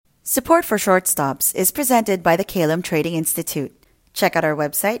Support for Short Stops is presented by the Calum Trading Institute. Check out our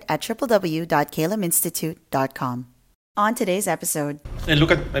website at www.caluminstitute.com. On today's episode. And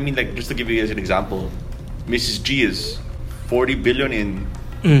look at, just to give you guys an example, Mrs. G is 40 billion in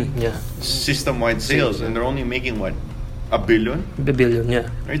system-wide sales, and they're only making what? A billion? A billion, yeah.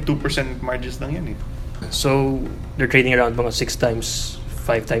 Right? 2% margins lang yan eh. So, they're trading around mga 6 times,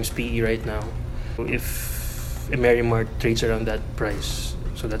 5 times PE right now. If a Merrimart trades around that price,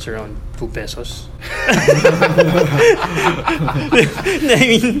 so that's around 2 pesos.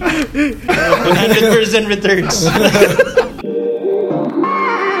 100% returns.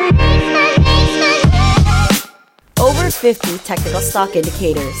 Over 50 technical stock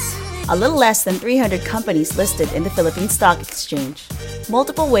indicators. A little less than 300 companies listed in the Philippine Stock Exchange.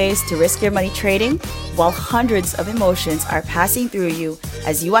 Multiple ways to risk your money trading, while hundreds of emotions are passing through you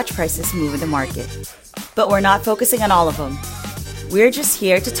as you watch prices move in the market. But we're not focusing on all of them. We're just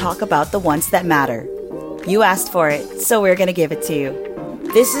here to talk about the ones that matter. You asked for it, so we're gonna give it to you.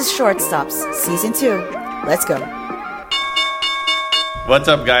 This is Short Stops, Season 2. Let's go. What's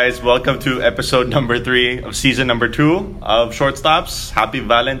up, guys? Welcome to episode number 3 of season number 2 of Short Stops. Happy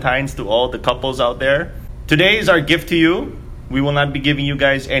Valentine's to all the couples out there. Today is our gift to you. We will not be giving you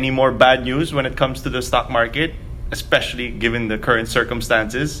guys any more bad news when it comes to the stock market, especially given the current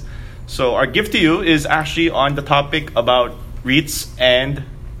circumstances. So our gift to you is actually on the topic about REITs and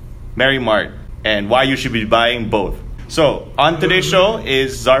Merrimart and why you should be buying both. So on today's show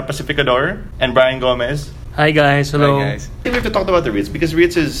is Zar Pacificador and Brian Gomez. Hi guys, hello. Hi guys. I think we have to talk about the REITs because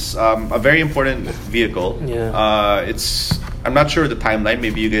REITs is a very important vehicle. Yeah. I'm not sure the timeline.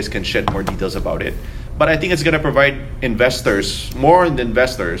 Maybe you guys can shed more details about it. But I think it's going to provide investors, more than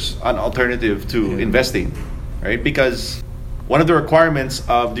investors, an alternative to investing, right? Because one of the requirements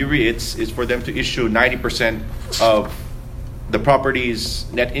of the REITs is for them to issue 90% of the property's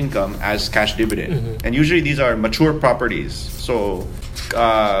net income as cash dividend. Mm-hmm. And usually these are mature properties. So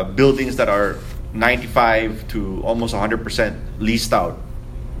buildings that are 95 to almost 100% leased out,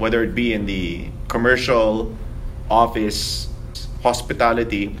 whether it be in the commercial, office,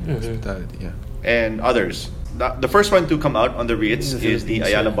 hospitality, and others. The first one to come out on the REITs is the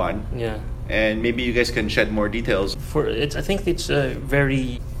Ayala bond. Yeah. And maybe you guys can shed more details. I think it's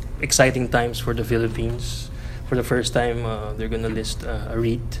very exciting times for the Philippines. For the first time, they're gonna list a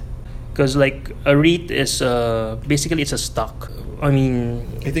REIT. Because like a REIT is basically it's a stock. I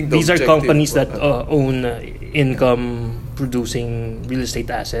think these are companies that own income-producing real estate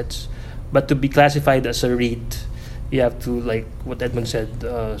assets. But to be classified as a REIT, you have to, like what Edmund said,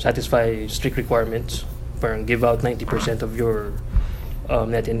 satisfy strict requirements. Give out 90% of your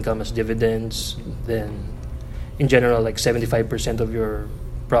net income as dividends. Then, in general, like 75% of your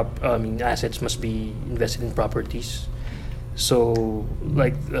assets must be invested in properties. So,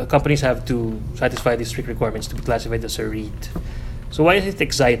 companies have to satisfy these strict requirements to be classified as a REIT. So why is it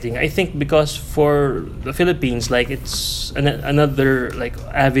exciting? I think because for the Philippines, it's another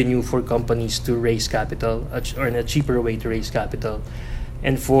avenue for companies to raise capital, or in a cheaper way to raise capital,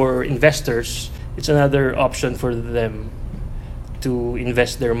 and for investors, it's another option for them to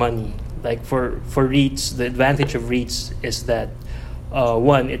invest their money. Like for REITs, the advantage of REITs is that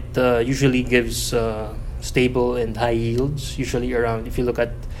one, it usually gives stable and high yields. Usually around, if you look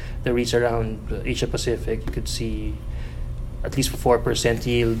at the REITs around Asia Pacific, you could see at least 4%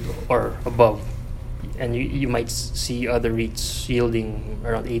 yield or above, and you might see other REITs yielding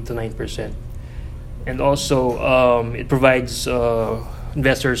around 8 to 9%. And also, it provides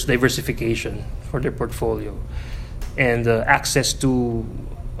investors diversification for their portfolio and access to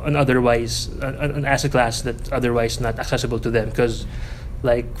an asset class that otherwise not accessible to them. Because,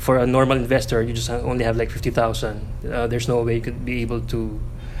 for a normal investor, you just only have 50,000. There's no way you could be able to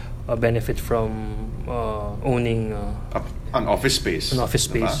benefit from owning an office space. An office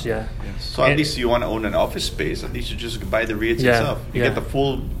space, yeah. So at least you want to own an office space. At least you just buy the REITs itself. You get the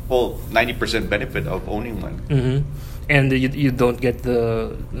full 90% benefit of owning one. Mm-hmm. And you don't get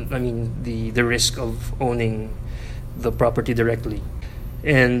the risk of owning the property directly.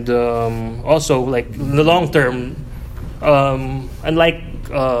 And also, in the long term, unlike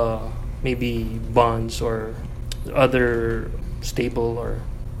maybe bonds or other stable or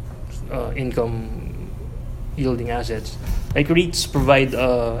income yielding assets, REITs provide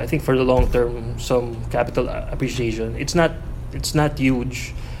I think for the long term some capital appreciation. It's not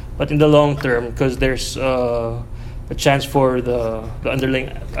huge, but in the long term, because there's a chance for the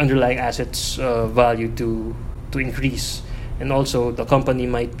underlying assets value to increase, and also the company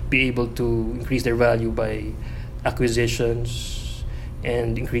might be able to increase their value by acquisitions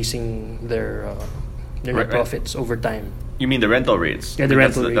and increasing their net profits over time. You mean the rental rates? Yeah, the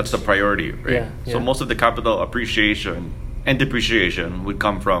rental rates. That's the priority, right? Yeah, So yeah. most of the capital appreciation and depreciation would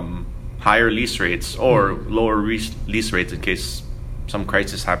come from higher lease rates or lower lease rates in case some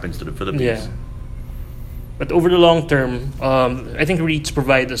crisis happens to the Philippines. Yeah. But over the long term, I think REITs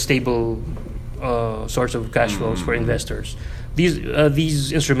provide a stable source of cash flows for investors.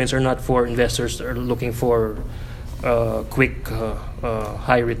 These instruments are not for investors that are looking for quick,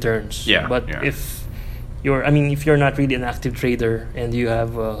 high returns. Yeah, But yeah. if you're not really an active trader and you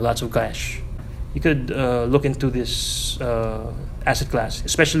have lots of cash, you could look into this asset class,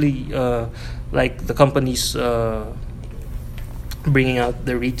 especially like the companies bringing out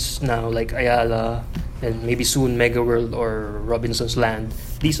the REITs now, like Ayala, and maybe soon Mega World or Robinson's Land.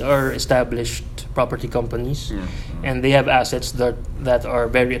 These are established property companies, and they have assets that are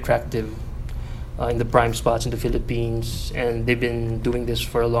very attractive in the prime spots in the Philippines, and they've been doing this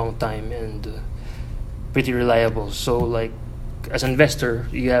for a long time and pretty reliable. So, like, as an investor,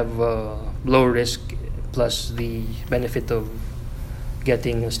 you have low risk plus the benefit of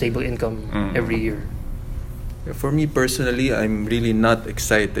getting a stable income every year. For me personally, I'm really not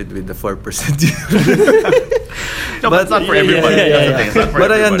excited with the 4% No, but it's not for everybody. yeah, That's the yeah. thing. It's not for But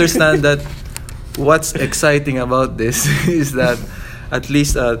I everybody. understand that what's exciting about this is that at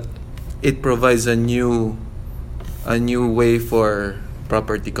least it provides a new way for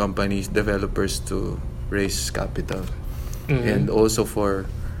property companies, developers to raise capital. And also for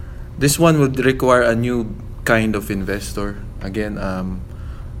this one would require a new kind of investor. Again,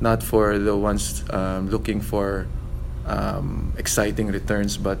 not for the ones looking for exciting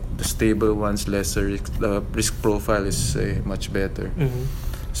returns, but the stable ones, lesser risk, the risk profile is much better.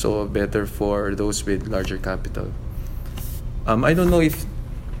 So better for those with larger capital. I don't know if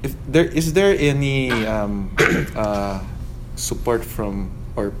there any support from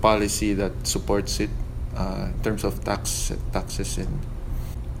or policy that supports it in terms of taxes and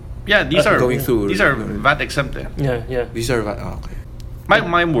Yeah, these are going through- these are VAT exempted. Yeah. these are okay.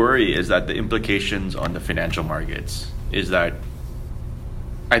 My worry is that the implications on the financial markets is that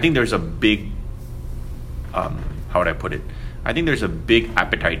I think there's a big how would I put it? I think there's a big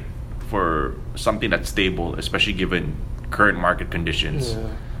appetite for something that's stable, especially given current market conditions.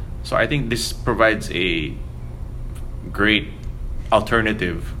 Yeah. So I think this provides a great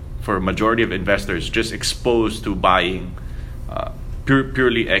alternative for a majority of investors just exposed to buying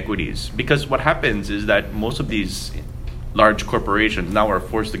purely equities. Because what happens is that most of these large corporations now are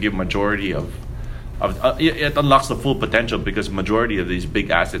forced to give majority of it unlocks the full potential because majority of these big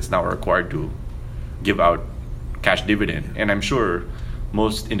assets now are required to give out cash dividend. And I'm sure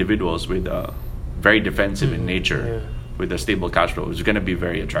most individuals with very defensive in nature with a stable cash flow is going to be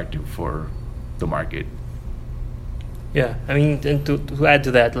very attractive for the market. Yeah, I mean, and to add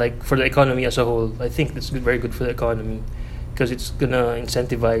to that, like for the economy as a whole, I think it's very good for the economy because it's gonna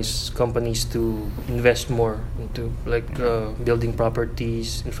incentivize companies to invest more into like building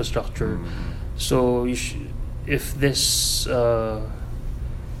properties, infrastructure. So if this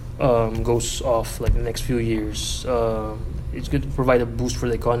goes off like the next few years, it's going to provide a boost for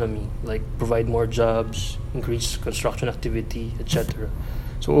the economy, like provide more jobs, increase construction activity, etc.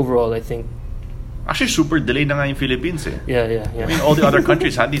 So overall, I think. Actually, super delayed na nga yung Philippines eh. Yeah. I mean, all the other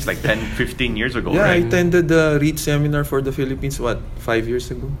countries had these like 10, 15 years ago, Yeah, right? I attended the REIT seminar for the Philippines, 5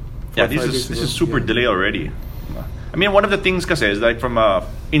 years ago? Yeah, 4 or 5 years this ago. is super Yeah. delayed already. I mean, one of the things kasi is like from a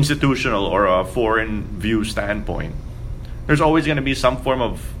institutional or a foreign view standpoint, there's always going to be some form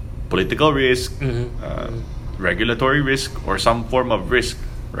of political risk, regulatory risk, or some form of risk,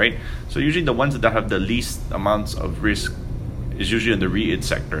 right? So usually the ones that have the least amounts of risk is usually in the REIT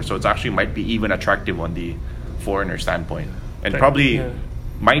sector. So it's actually might be even attractive on the foreigner standpoint, and probably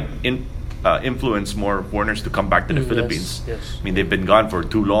might influence more foreigners to come back to the Philippines. Yes. I mean, they've been gone for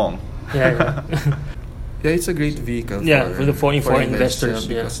too long. Yeah. Yeah, it's a great vehicle For the foreign investors.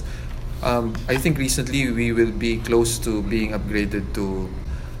 Because I think recently we will be close to being upgraded to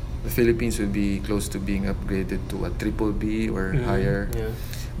the Philippines will be close to being upgraded to a triple B or higher. Yeah.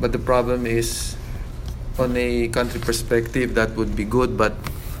 But the problem is, on a country perspective, that would be good. But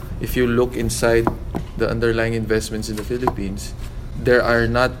if you look inside the underlying investments in the Philippines, there are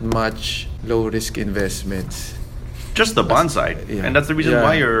not much low risk investments. Just the bond side. Yeah. And that's the reason Yeah,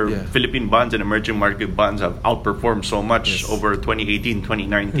 why your yeah. Philippine bonds and emerging market bonds have outperformed so much Yes. over 2018,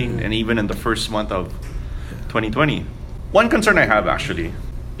 2019, and even in the first month of 2020. One concern I have actually,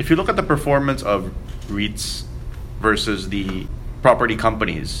 if you look at the performance of REITs versus the property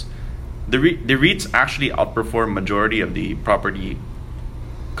companies, the REITs actually outperform majority of the property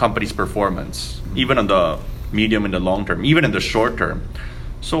companies' performance, even on the medium and the long term, even in the short term.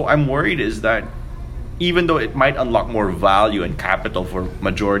 So I'm worried is that even though it might unlock more value and capital for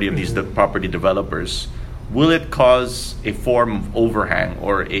majority of these property developers, will it cause a form of overhang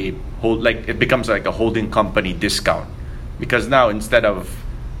or like it becomes like a holding company discount? Because now instead of,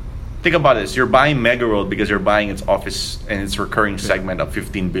 think about this, you're buying Mega World because you're buying its office and its recurring segment of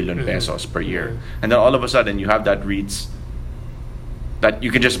 15 billion pesos per year. And then all of a sudden you have that REITs that you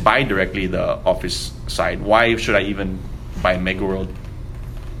can just buy directly the office side. Why should I even buy Mega World?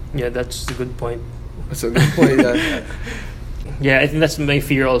 Yeah, that's a good point. That's a good point. Yeah, I think that's my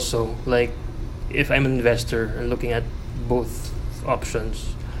fear also. Like, if I'm an investor and looking at both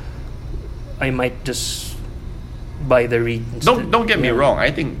options, I might just buy the REIT instead. Don't get me Yeah. wrong.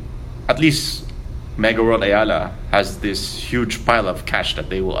 I think at least Mega World Ayala has this huge pile of cash that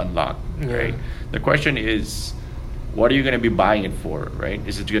they will unlock, right? The question is, what are you going to be buying it for, right?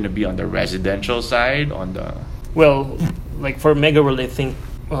 Is it going to be on the residential side, on the... Well, like for Mega World, I think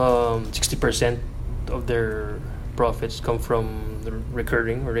 60% of their profits come from the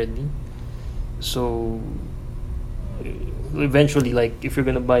recurring already. So eventually, like if you're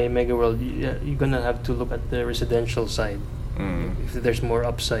gonna buy a Mega World, you're gonna have to look at the residential side if there's more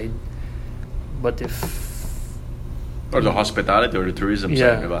upside. But if Or the hospitality or the tourism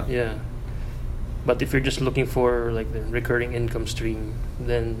side, diba? yeah. But if you're just looking for like the recurring income stream,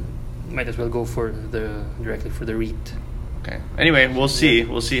 then might as well go for directly for the REIT. Okay. Anyway, we'll see.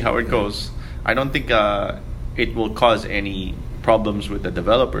 We'll see how it goes. I don't think it will cause any problems with the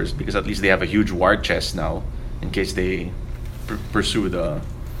developers because at least they have a huge war chest now in case they pursue the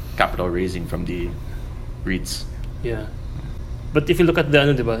capital raising from the REITs. Yeah. But if you look at the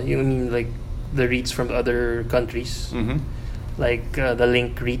diba, you mean like the REITs from other countries, like the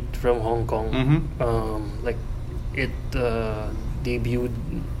Link REIT from Hong Kong, like it debuted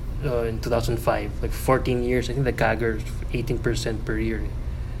in 2005, like 14 years. I think the CAGR is 18% per year.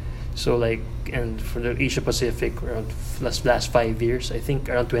 So like, and for the Asia Pacific, around last 5 years, I think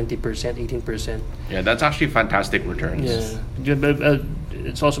around 20%, 18%. Yeah, that's actually fantastic returns. Yeah, but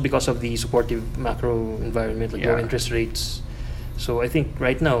it's also because of the supportive macro environment, like low interest rates. So I think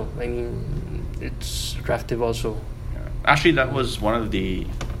right now, I mean, it's attractive also. Actually, that was one of the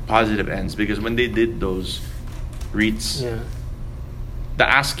positive ends because when they did those REITs, the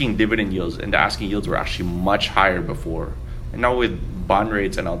asking dividend yields and the asking yields were actually much higher before. And now with bond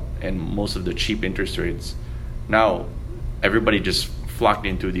rates and most of the cheap interest rates, now everybody just flocked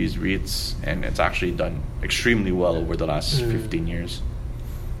into these REITs and it's actually done extremely well over the last 15 years.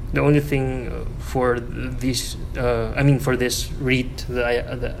 The only thing for these, for this REIT,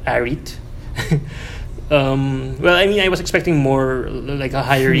 the AREIT, well, I mean, I was expecting more, like a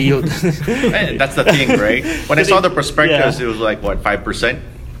higher yield. That's the thing, right? When I saw the prospectus, it was like, what, 5%?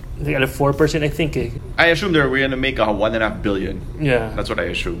 They got a 4%, I think. I assumed we're going to make a 1.5 billion. Yeah. That's what I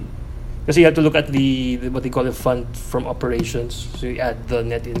assumed. Because you have to look at the what they call the fund from operations. So you add the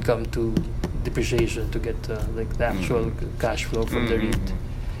net income to depreciation to get like the actual cash flow from the REIT.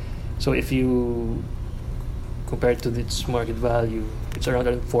 So if you compare it to its market value, it's around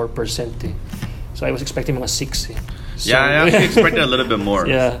 4%. So I was expecting mga 6. So, yeah, I actually expected a little bit more.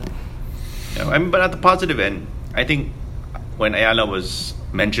 Yeah. I mean, but at the positive end, I think when Ayala was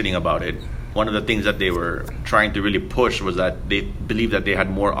mentioning about it, one of the things that they were trying to really push was that they believed that they had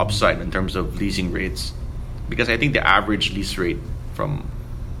more upside in terms of leasing rates. Because I think the average lease rate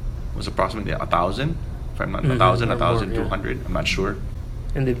was approximately 1,000. If I'm not 1,000, 1,200. Yeah. I'm not sure.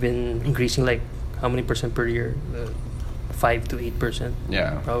 And they've been increasing like how many percent per year? 5 to 8%.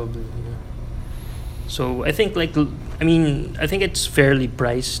 Yeah. Probably. Yeah. So I think I think it's fairly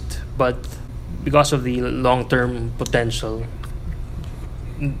priced, but because of the long-term potential,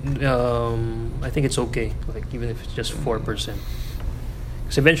 I think it's okay. Like even if it's just 4%,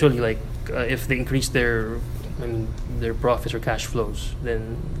 because eventually, like if they increase their profits or cash flows,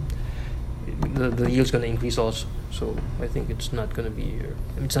 then the yield's gonna increase also. So I think it's not gonna be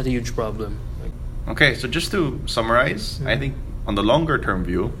it's not a huge problem. Okay, so just to summarize, I think on the longer term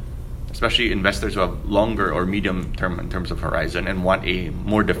view, especially investors who have longer or medium term in terms of horizon and want a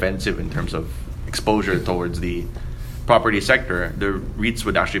more defensive in terms of exposure towards the property sector, the REITs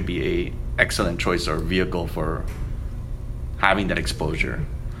would actually be a excellent choice or vehicle for having that exposure.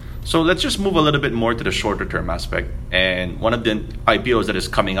 So let's just move a little bit more to the shorter term aspect. And one of the IPOs that is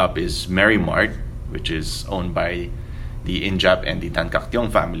coming up is Merimart, which is owned by the Injap and the Tan Kak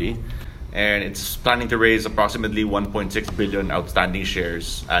Tiong family. And it's planning to raise approximately 1.6 billion outstanding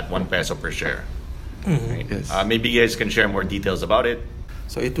shares at 1 peso per share. Right? Yes. Maybe you guys can share more details about it.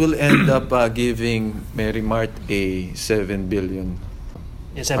 So it will end up giving Merimart a 7 billion.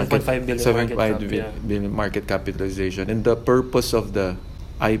 Yeah, 7.5 billion billion market capitalization. And the purpose of the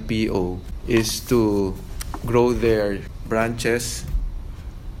IPO is to grow their branches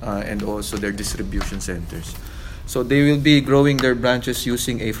and also their distribution centers. So they will be growing their branches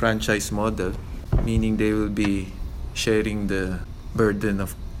using a franchise model, meaning they will be sharing the burden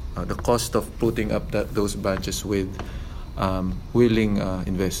of the cost of putting up those branches with willing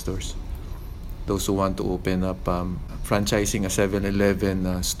investors. Those who want to open up franchising a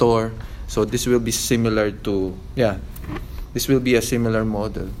 7-Eleven store. So this will be similar to, this will be a similar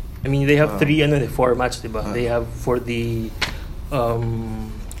model. I mean, they have three formats, diba? They have for the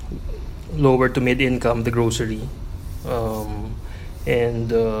lower to mid income, the grocery,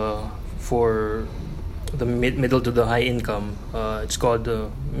 and for the middle to the high income, it's called the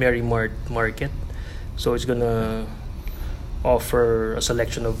Mary Mart Market. So it's gonna offer a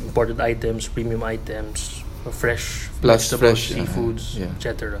selection of imported items, premium items, fresh Plus vegetables, fresh, seafoods, yeah.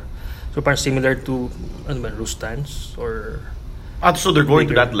 etc. So parang similar to Rustans or So they're going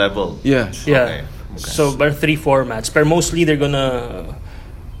to Bigger. that level. Yes. yeah. Okay. So but three formats. But mostly they're gonna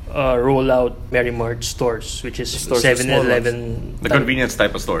roll out Mary Mart stores, which is Stores, 7-Eleven. The convenience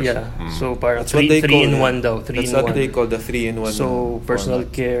type of stores. Yeah. Mm. So parang That's what they three call in it. one daw. Three That's in what one. they call the 3-in-1. So personal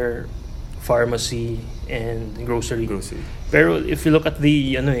format. care, pharmacy, and grocery. Grocery. Pero if you look at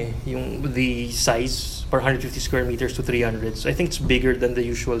the the size per 150 square meters to 300, so I think it's bigger than the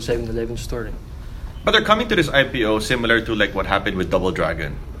usual 7-Eleven store. But they're coming to this IPO similar to like what happened with Double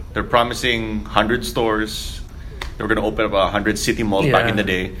Dragon. They're promising 100 stores. They were going to open up 100 city malls back in the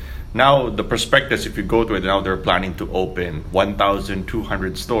day. Now the prospectus, if you go to it now, they're planning to open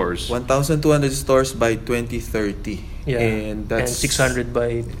 1,200 stores. 1,200 stores by 2030. Yeah. And that's 600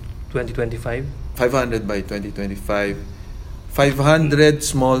 by 2025. 500 by 2025. 500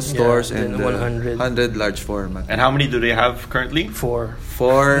 small stores then and 100. 100 large format. And how many do they have currently? 4.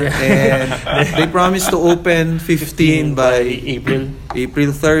 4 and they promise to open 15 by April.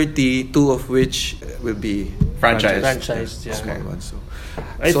 30, 2 of which will be Franchise. Franchised, yeah. small ones. So,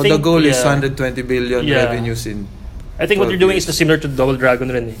 I so think, the goal is yeah. 120 billion Yeah. revenues in I think what 12 they're doing years. is similar to Double Dragon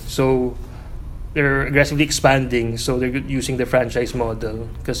rin eh. So they're aggressively expanding, so they're using the franchise model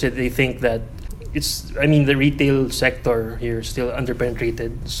because they think that the retail sector here is still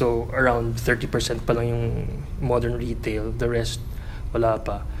underpenetrated. So around 30% pa lang yung modern retail, the rest wala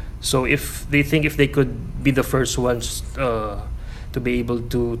pa. So if they could be the first ones to be able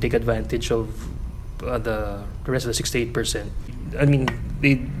to take advantage of the rest of the 68%, I mean,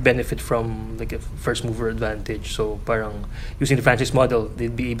 they benefit from like a first mover advantage. So parang using the franchise model,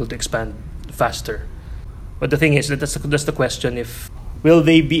 they'd be able to expand faster. But the thing is that's the question: if will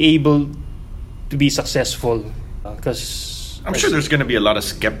they be able to be successful? Because I'm sure there's going to be a lot of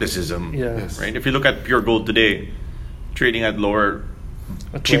skepticism. Yeah. Yes. Right. If you look at Pure Gold today, trading at lower,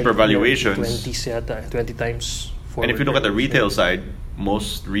 cheaper 20 valuations. 20 times. And if you look at the forward. retail side,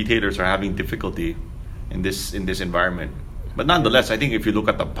 most retailers are having difficulty in this environment. But nonetheless, I think if you look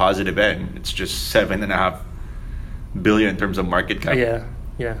at the positive end, it's just 7.5 billion in terms of market cap.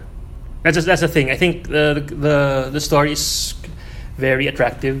 Yeah. That's the thing. I think the story is very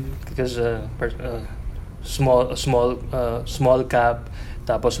attractive because small cap,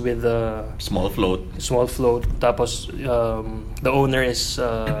 tapos with Small float. small float, tapos the owner is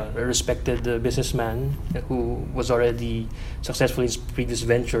a respected businessman who was already successful in his previous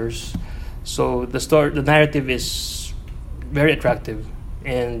ventures. So the narrative is very attractive,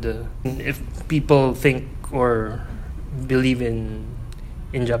 and if people think or believe in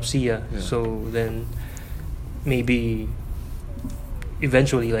Japsia, so then maybe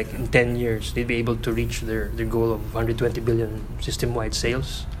eventually, like in 10 years, they'd be able to reach their goal of 120 billion system-wide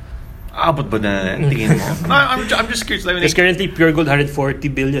sales. Abot ba na tingin mo? No, I'm just curious. I mean, It's currently Pure Gold 140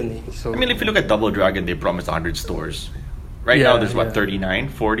 billion. Eh. So I mean, if you look at Double Dragon, they promised 100 stores. Right Yeah, now, there's yeah. 39,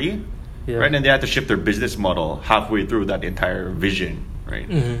 40? yeah. Right? And they had to shift their business model halfway through that entire vision, right?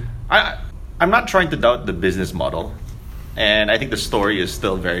 Mhm. I'm not trying to doubt the business model. And I think the story is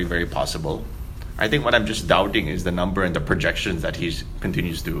still very, very possible. I think what I'm just doubting is the number and the projections that he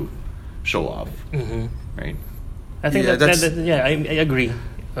continues to show off, Mhm. right? I think Yeah, I agree.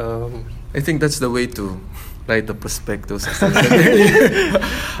 I think that's the way to write the prospectus.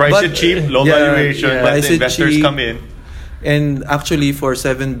 Price But, it cheap, low yeah, valuation, yeah. let Price the it investors cheap. come in. And actually, for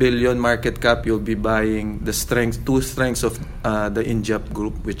 7 billion market cap, you'll be buying two strengths of the Injap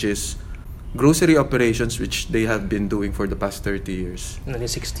group, which is grocery operations, which they have been doing for the past 30 years, In the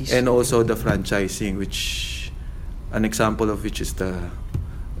 60s. and also the franchising, which an example of which is the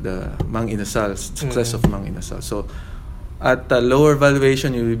Mang Inasal, success of Mang Inasal. So at a lower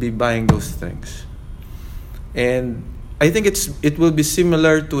valuation, you will be buying those strengths. And I think it will be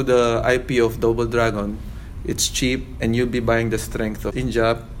similar to the IPO of Double Dragon. It's cheap, and you'll be buying the strength of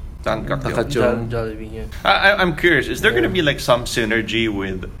Injap, Tan Kakyong. Takachong. Jollibee, yeah. I'm curious. Is there going to Yeah. be like some synergy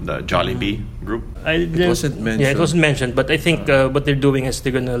with the Jollibee group? It wasn't mentioned. Yeah, it wasn't mentioned, but I think what they're doing is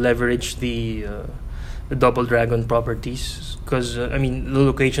they're gonna leverage the Double Dragon properties, because I mean the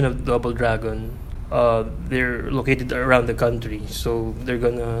location of Double Dragon, they're located around the country, so they're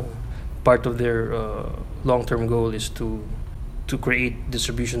gonna part of their long-term goal is to create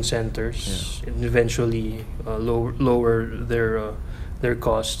distribution centers and eventually lower their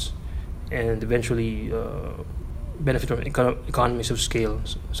costs and eventually benefit from economies of scale,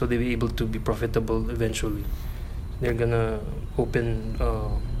 so they'll be able to be profitable eventually. They're gonna open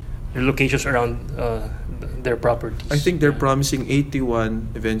their locations around their properties. I think they're promising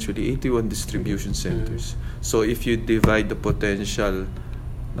 81 distribution centers. So if you divide the potential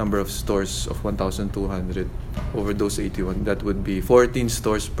number of stores of 1,200 over those 81, that would be 14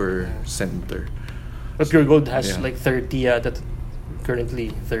 stores per center. But Pure Gold has Yeah. like 30, that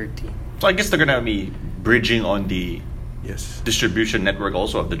currently 30. So I guess they're going to be bridging on the Yes. distribution network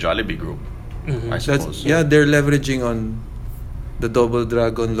also of the Jollibee group, I That's, suppose. they're leveraging on the Double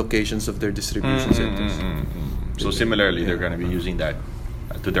Dragon locations of their distribution centers. So similarly, they're going to be using that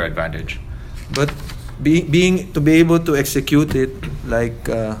to their advantage. But being to be able to execute it, like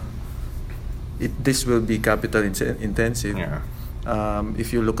this will be capital intensive. Yeah.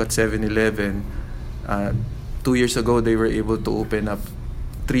 If you look at 7-Eleven, 2 years ago they were able to open up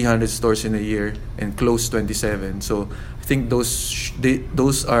 300 stores in a year and close 27. So I think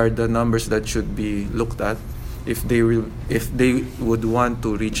those are the numbers that should be looked at if they would want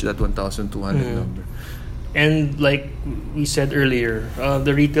to reach that 1,200 number. And like we said earlier,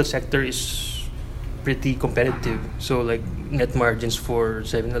 the retail sector is pretty competitive. So like net margins for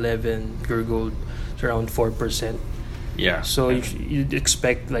 7-Eleven, Pure Gold is around 4%. Yeah. So you'd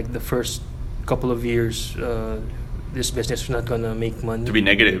expect like the first couple of years, this business is not gonna make money. To be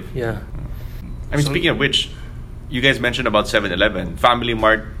negative. Yeah. I mean, So- speaking of which, you guys mentioned about 7-Eleven. Family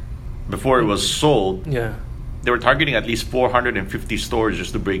Mart, before it was sold, Yeah. they were targeting at least 450 stores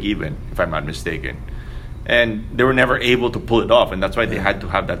just to break even, if I'm not mistaken. And they were never able to pull it off, and that's why they had to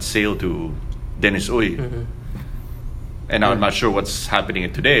have that sale to Dennis Uy. And now I'm not sure what's happening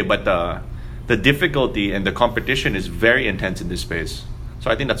today, but the difficulty and the competition is very intense in this space.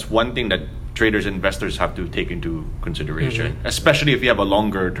 So I think that's one thing that traders and investors have to take into consideration, especially if you have a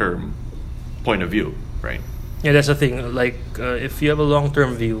longer term point of view, right? Yeah, that's the thing. Like, if you have a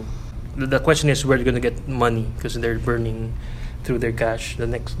long-term view, the question is where they're gonna get money, because they're burning through their cash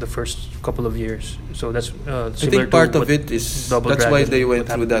the first couple of years. So that's I similar think part to of what it is Double that's why Dragon they went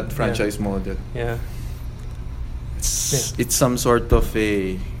what through happened. that franchise model. Yeah. It's some sort of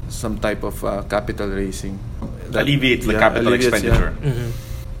some type of capital raising. That- Alleviates the capital alleviates, expenditure.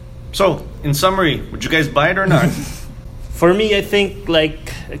 So, in summary, would you guys buy it or not? For me, I think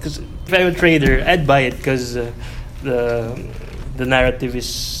like, because if I'm a trader, I'd buy it because the narrative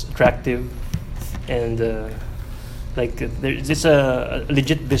is attractive, and it's a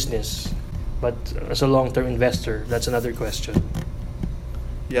legit business. But as a long-term investor, that's another question.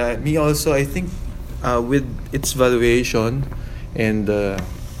 Yeah, me also. I think with its valuation and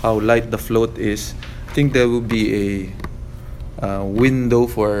how light the float is, I think there will be a window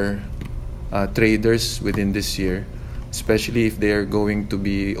for traders within this year, especially if they are going to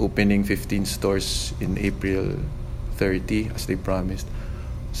be opening 15 stores in April 30 as they promised.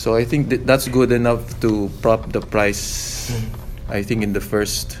 So I think that's good enough to prop the price. I think in the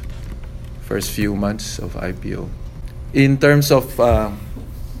first few months of IPO. In terms of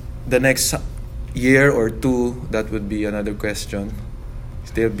the next year or two, that would be another question.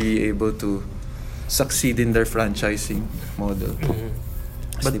 If they'll be able to succeed in their franchising model.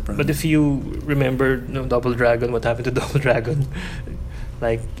 As they But promised. if you remember Double Dragon, what happened to Double Dragon?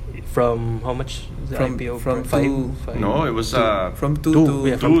 Like from how much the From- IPO? from Five- two- five- No, it was from two, Two, to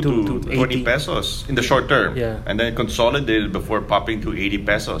yeah, from 2 two to to 20 80 pesos in the short term. Yeah. And then it consolidated before popping to 80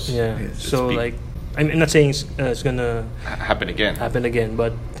 pesos. Yeah. Yes. So It's like, I'm not saying it's gonna Happen again. happen again,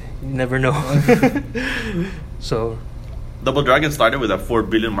 but you never know. So Double Dragon started with a 4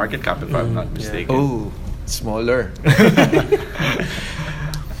 billion market cap, if I'm not yeah. mistaken. Oh, smaller.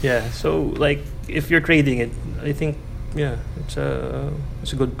 yeah. So like, if you're trading it, I think it's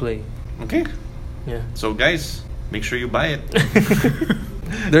a good play. Okay. Yeah. So, guys, make sure you buy it.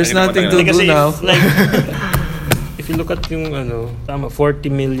 There's Ay, nothing namatay to na. do now. If you look at yung 40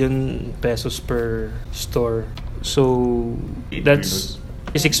 million pesos per store. So Eight that's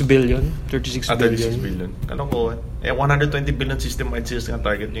 6 billion, 36 Ah, 36 billion. billion. Alam ko, 120 billion system-wide sales nga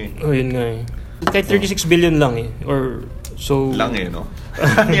target nyo eh. Oh, yun nga eh. Kahit 36 billion lang eh. Or so Lang eh, no?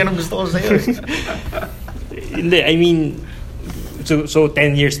 Yan ang gusto ko sa'yo eh. Hindi, I mean So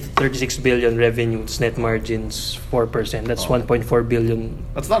 10 years, 36 billion revenues, net margins 4%. That's 1.4 billion.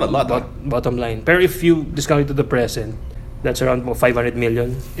 That's not a lot. Bottom line. Pero if you discount it to the present, that's around 500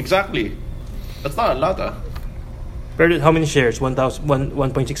 million. Exactly. That's not a lot. Pero how many shares?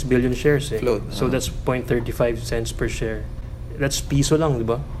 1.6 billion shares. Eh. Float. So that's 0.35 cents per share. That's piso lang, di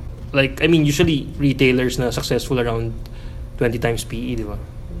ba? Like, I mean, usually retailers na successful around 20 times PE, di ba?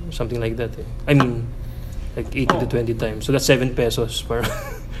 Something like that. Eh. I mean, like 80 to 20 times. So that's 7 pesos.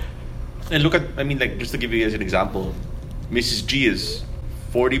 And look at, I mean, like, just to give you guys an example, Mrs. G is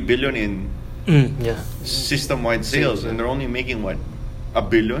 40 billion in system-wide sales, and they're only making what? A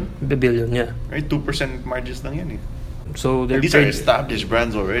billion? A billion, yeah. Right? 2% margins lang yan eh. So these are established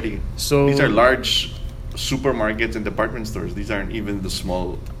brands already. So these are large supermarkets and department stores. These aren't even the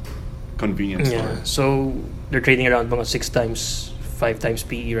small convenience stores. So they're trading around mga 6 times, 5 times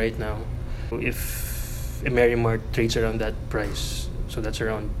PE right now. If Emerimart trades around that price, so that's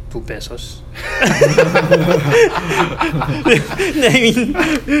around 2 pesos. I mean,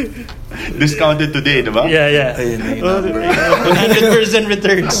 discounted today, diba? Yeah. 100%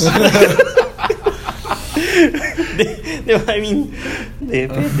 returns. Diba? I mean,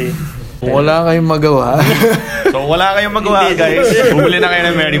 pwede. Wala kayong magawa. So wala kayong magawa, guys. Bumili na kayo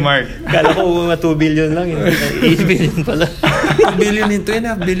ng Emerimart. Kala ko mga 2 billion lang. 8 billion pala. 2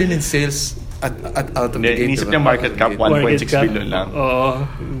 billion in sales at out of the gate. Inisip niya market cap 1.6 billion lang. Oo.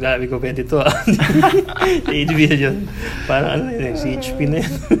 Grabe ko pwede to. 8 billion. Parang ano yun, CHP na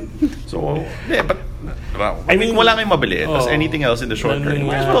yan. So, but I mean, wala kayong mabili. As anything else in the short term.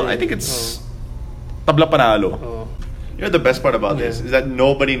 Well, I think it's tabla panalo. You know, the best part about this is that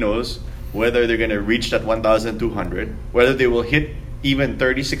nobody knows whether they're going to reach that 1,200, whether they will hit even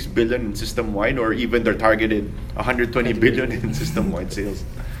 36 billion in system-wide or even their targeted 120 billion in system-wide sales.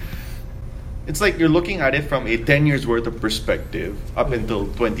 It's like you're looking at it from a 10 years worth of perspective up until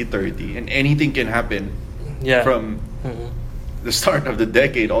 2030, and anything can happen from the start of the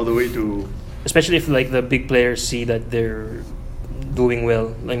decade all the way to... Especially if like the big players see that they're doing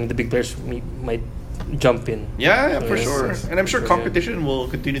well. I mean, the big players might jump in. Yeah, for sure. And I'm sure competition will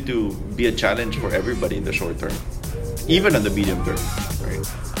continue to be a challenge for everybody in the short term, even in the medium term. Right.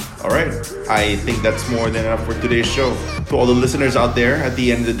 All right. I think that's more than enough for today's show. To all the listeners out there, at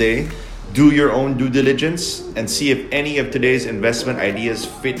the end of the day, do your own due diligence and see if any of today's investment ideas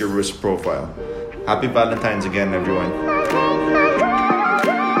fit your risk profile. Happy Valentine's again, everyone.